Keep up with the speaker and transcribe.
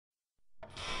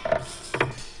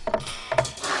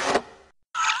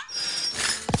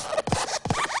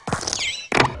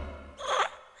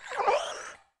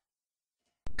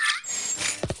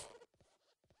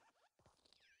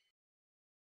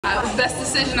best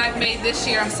decision I've made this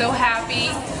year. I'm so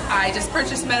happy. I just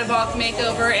purchased Metabolic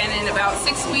Makeover, and in about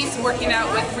 6 weeks working out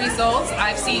with results,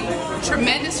 I've seen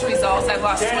tremendous results. I've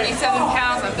lost 27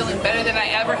 pounds. I'm feeling better than I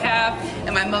ever have,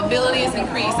 and my mobility has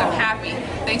increased. I'm happy.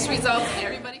 Thanks, results, and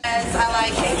everybody. I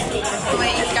like the way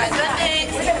you guys do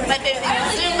things. My favorite thing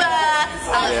is Zumba.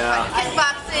 I love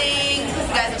kickboxing.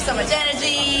 You guys have so much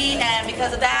energy, and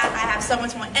because of that, I have so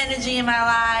much more energy in my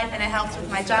life, and it helps with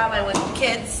my job and with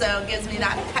kids, so it gives me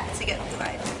that pep to get through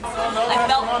life. I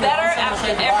felt better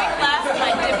after every class than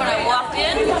I did when I walked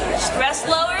in. Stress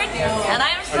lowered, and I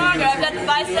am stronger. I've got the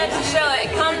biceps to show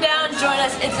it. Come down, join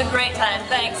us. It's a great time.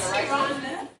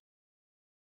 Thanks.